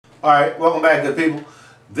All right, welcome back, good people.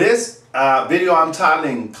 This video I'm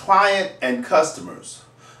titling Client and Customers.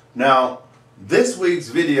 Now, this week's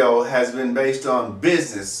video has been based on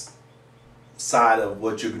business side of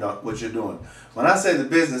what you're doing. When I say the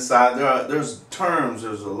business side, there's terms,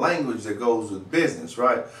 there's a language that goes with business,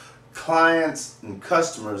 right? Clients and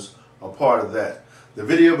customers are part of that. The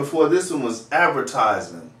video before this one was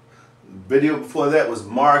advertisement. The video before that was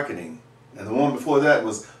marketing. And the one before that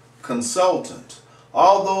was consultant.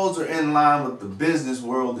 All those are in line with the business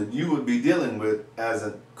world that you would be dealing with as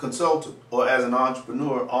a consultant or as an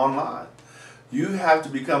entrepreneur online. You have to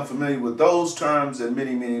become familiar with those terms and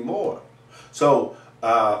many, many more. So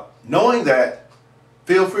knowing that,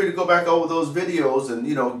 feel free to go back over those videos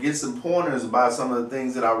and get some pointers about some of the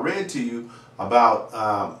things that I read to you about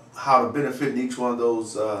how to benefit in each one of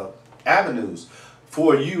those avenues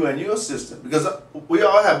for you and your system, because we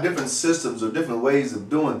all have different systems or different ways of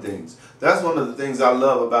doing things. That's one of the things I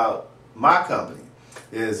love about my company,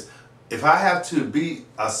 is if I have to be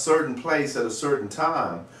a certain place at a certain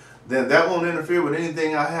time, then that won't interfere with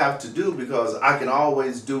anything I have to do, because I can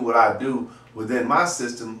always do what I do within my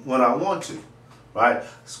system when I want to, right?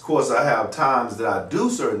 Of course, I have times that I do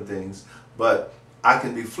certain things, but I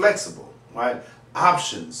can be flexible, right?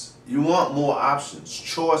 Options. You want more options.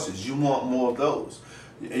 Choices. You want more of those.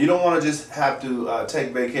 You don't want to just have to take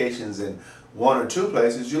vacations in one or two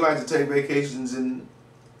places. You like to take vacations in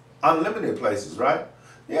unlimited places, right?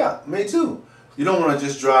 Yeah, me too. You don't want to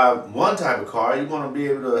just drive one type of car. You want to be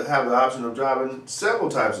able to have the option of driving several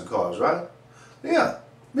types of cars, right? Yeah,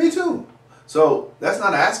 me too. So that's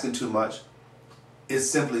not asking too much. It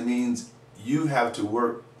simply means you have to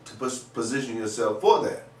work to position yourself for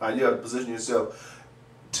that. Right? You have to position yourself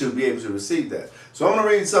to be able to receive that. So I'm going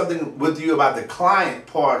to read something with you about the client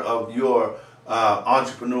part of your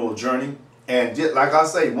entrepreneurial journey. And just, like I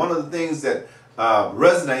say, one of the things that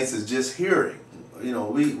resonates is just hearing.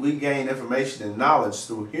 We gain information and knowledge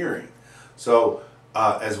through hearing. So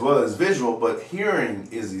as well as visual, but hearing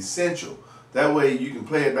is essential. That way you can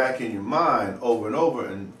play it back in your mind over and over,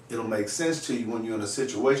 and it'll make sense to you when you're in a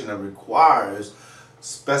situation that requires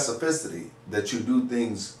specificity, that you do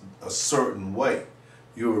things a certain way.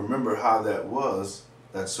 You'll remember how that was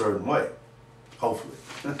that certain way, hopefully.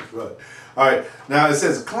 Right. All right, now it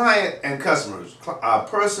says client and customers. A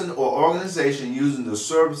person or organization using the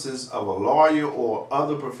services of a lawyer or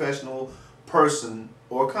other professional person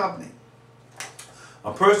or company.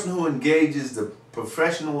 A person who engages the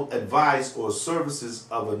professional advice or services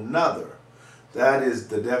of another. That is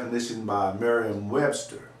the definition by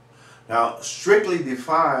Merriam-Webster. Now, strictly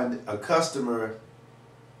defined, a customer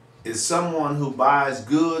is someone who buys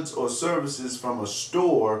goods or services from a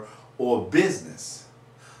store or business.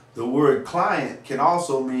 The word client can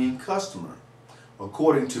also mean customer,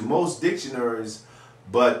 according to most dictionaries,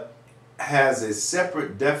 but has a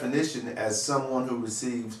separate definition as someone who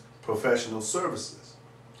receives professional services.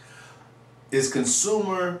 Is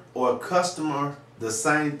consumer or customer the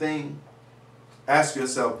same thing? Ask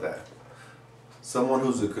yourself that. Someone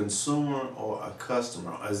who's a consumer or a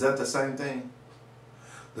customer, is that the same thing?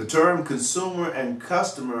 The term consumer and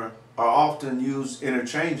customer are often used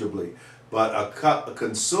interchangeably, but a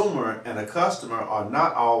consumer and a customer are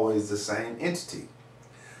not always the same entity.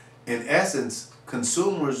 In essence,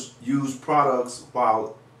 consumers use products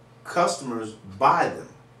while customers buy them.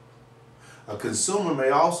 A consumer may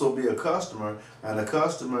also be a customer, and a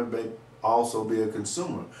customer may also be a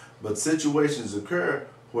consumer, but situations occur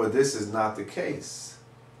where this is not the case.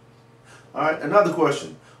 All right, another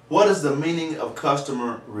question. What is the meaning of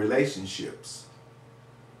customer relationships?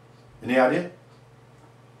 Any idea?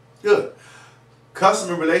 Good.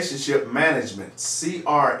 Customer relationship management,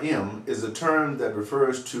 CRM, is a term that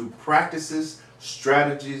refers to practices,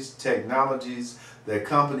 strategies, technologies that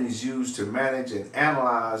companies use to manage and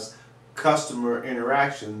analyze customer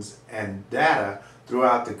interactions and data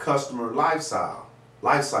throughout the customer life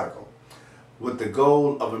cycle, with the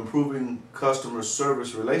goal of improving customer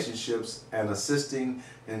service relationships and assisting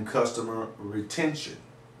in customer retention.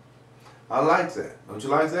 I like that. Don't you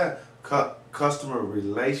like that? Customer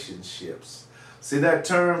relationships. See that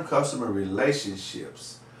term, customer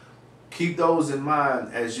relationships? Keep those in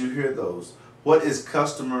mind as you hear those. What is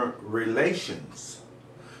customer relations?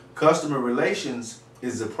 Customer relations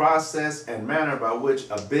is the process and manner by which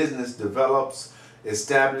a business develops,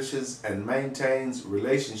 establishes, and maintains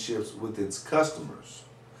relationships with its customers.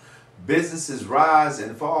 Businesses rise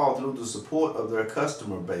and fall through the support of their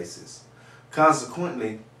customer bases.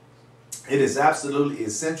 Consequently, it is absolutely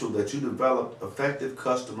essential that you develop effective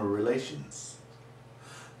customer relations.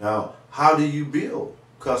 Now, how do you build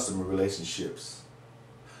customer relationships?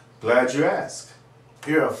 Glad you asked.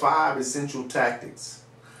 Here are 5 essential tactics.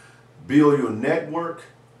 Build your network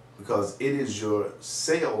because it is your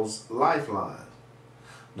sales lifeline.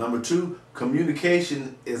 Number 2,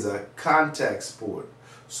 communication is a contact sport,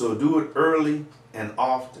 so do it early and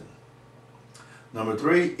often. Number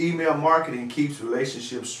 3, email marketing keeps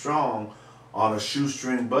relationships strong on a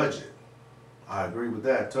shoestring budget. I agree with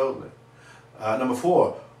that totally. Number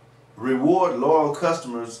 4, reward loyal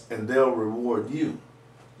customers and they'll reward you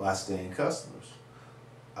by staying customers.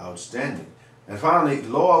 Outstanding. And finally,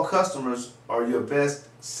 loyal customers are your best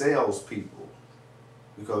salespeople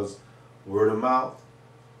because word of mouth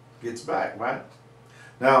gets back, right?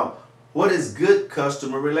 Now, what is good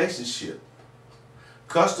customer relationship?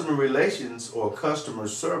 Customer relations or customer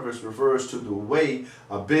service refers to the way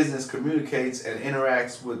a business communicates and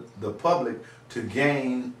interacts with the public to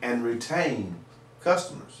gain and retain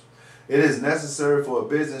customers. It is necessary for a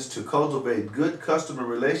business to cultivate good customer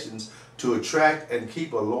relations to attract and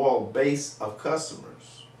keep a loyal base of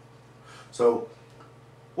customers. So,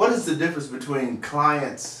 what is the difference between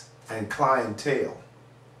clients and clientele?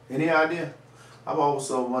 Any idea? I've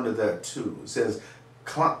also wondered that too. It says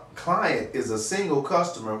client is a single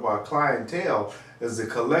customer while clientele is a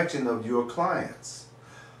collection of your clients.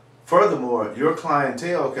 Furthermore, your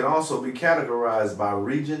clientele can also be categorized by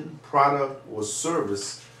region, product, or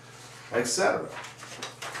service, etc.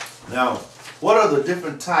 Now, what are the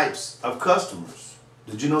different types of customers?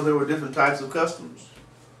 Did you know there were different types of customers?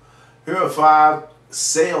 Here are 5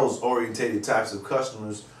 sales-oriented types of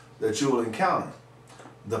customers that you will encounter.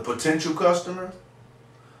 The potential customer.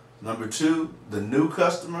 Number 2, the new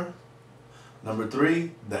customer. Number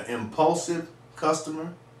 3, the impulsive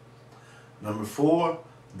customer. Number 4,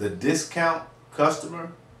 the discount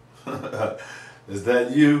customer. Is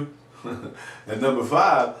that you? And number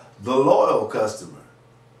 5, the loyal customer.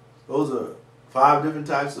 Those are 5 different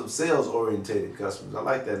types of sales-oriented customers. I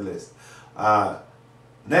like that list.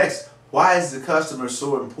 Next, why is the customer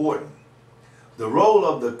so important? The role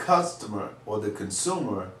of the customer or the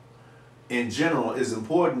consumer in general is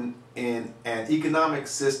important in an economic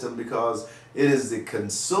system because it is the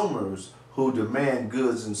consumers who demand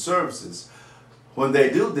goods and services. When they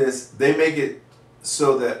do this, they make it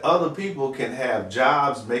so that other people can have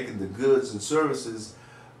jobs making the goods and services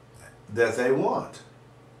that they want.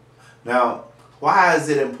 Now, why is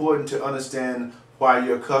it important to understand why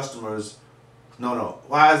your customers,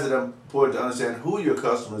 why is it important to understand who your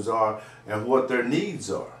customers are and what their needs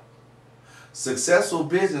are? Successful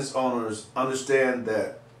business owners understand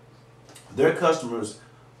that their customers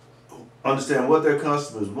understand what their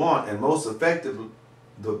customers want, and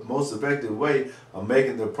the most effective way of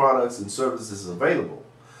making their products and services available.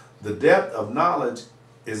 The depth of knowledge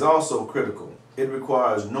is also critical. It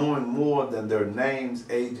requires knowing more than their names,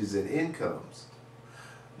 ages, and incomes.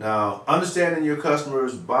 Now, understanding your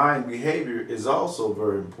customers' buying behavior is also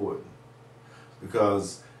very important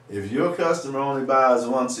because if your customer only buys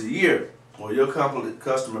once a year or your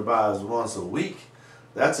customer buys once a week,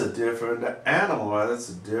 that's a different animal, right? That's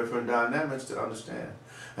a different dynamics to understand.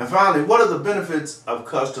 And finally, what are the benefits of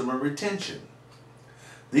customer retention?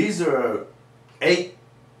 These are 8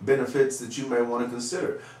 benefits that you may want to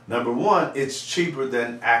consider. Number 1, it's cheaper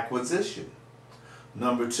than acquisition.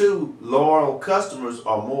 Number 2, loyal customers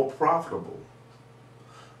are more profitable.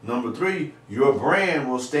 Number 3, your brand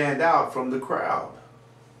will stand out from the crowd.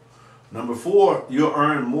 Number 4, you'll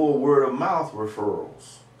earn more word of mouth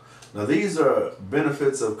referrals. Now these are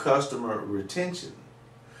benefits of customer retention.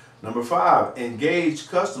 Number 5, engaged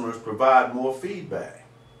customers provide more feedback.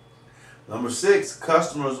 Number 6,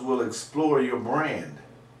 customers will explore your brand.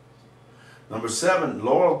 Number 7,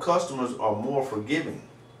 loyal customers are more forgiving.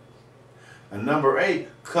 And number 8,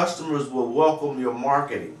 customers will welcome your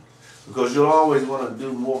marketing because you'll always want to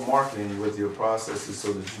do more marketing with your processes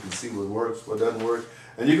so that you can see what works, what doesn't work,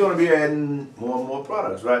 and you're going to be adding more and more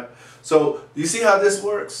products, right? So you see how this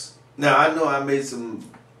works? Now I know I made some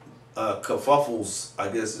kerfuffles, I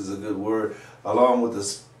guess is a good word, along with the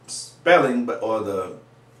spelling or the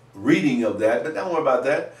reading of that, but don't worry about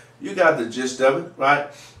that. You got the gist of it, right?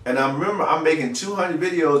 And I remember I'm making 200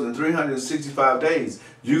 videos in 365 days.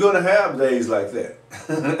 You're going to have days like that.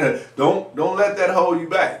 Don't let that hold you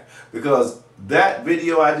back because that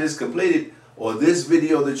video I just completed or this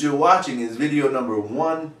video that you're watching is video number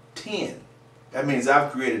 110. That means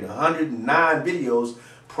I've created 109 videos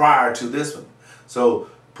prior to this one. So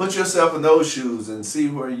put yourself in those shoes and see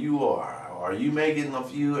where you are. Are you making a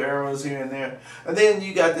few errors here and there? And then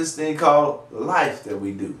you got this thing called life that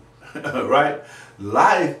we do, right?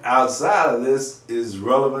 Life outside of this is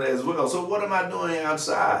relevant as well. So what am I doing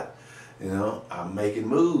outside? You know, I'm making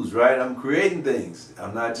moves, right? I'm creating things.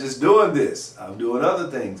 I'm not just doing this. I'm doing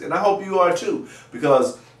other things. And I hope you are too,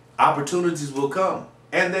 because opportunities will come,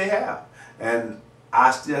 and they have. And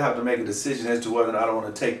I still have to make a decision as to whether or not I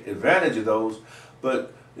want to take advantage of those.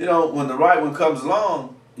 But, you know, when the right one comes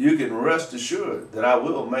along, you can rest assured that I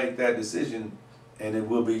will make that decision, and it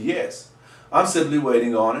will be yes. I'm simply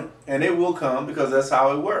waiting on it, and it will come, because that's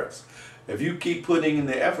how it works. If you keep putting in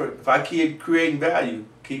the effort, if I keep creating value,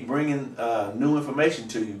 keep bringing new information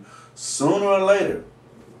to you, sooner or later,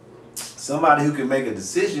 somebody who can make a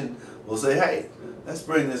decision will say, hey, let's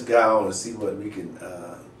bring this guy on and see what we can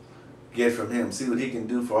get from him, see what he can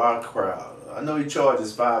do for our crowd. I know he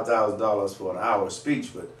charges $5,000 for an hour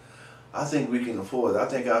speech, but I think we can afford it. I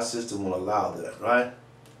think our system will allow that, right?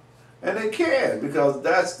 And they can, because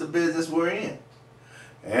that's the business we're in.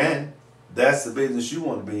 And that's the business you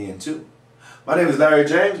want to be in too. My name is Larry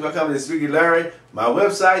James. Welcome to Speak with Larry. My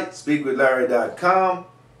website, speakwithlarry.com.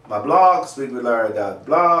 My blog,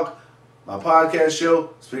 speakwithlarry.blog. My podcast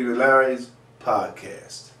show, Speak with Larry's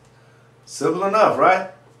Podcast. Simple enough,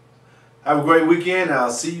 right? Have a great weekend, and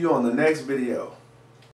I'll see you on the next video.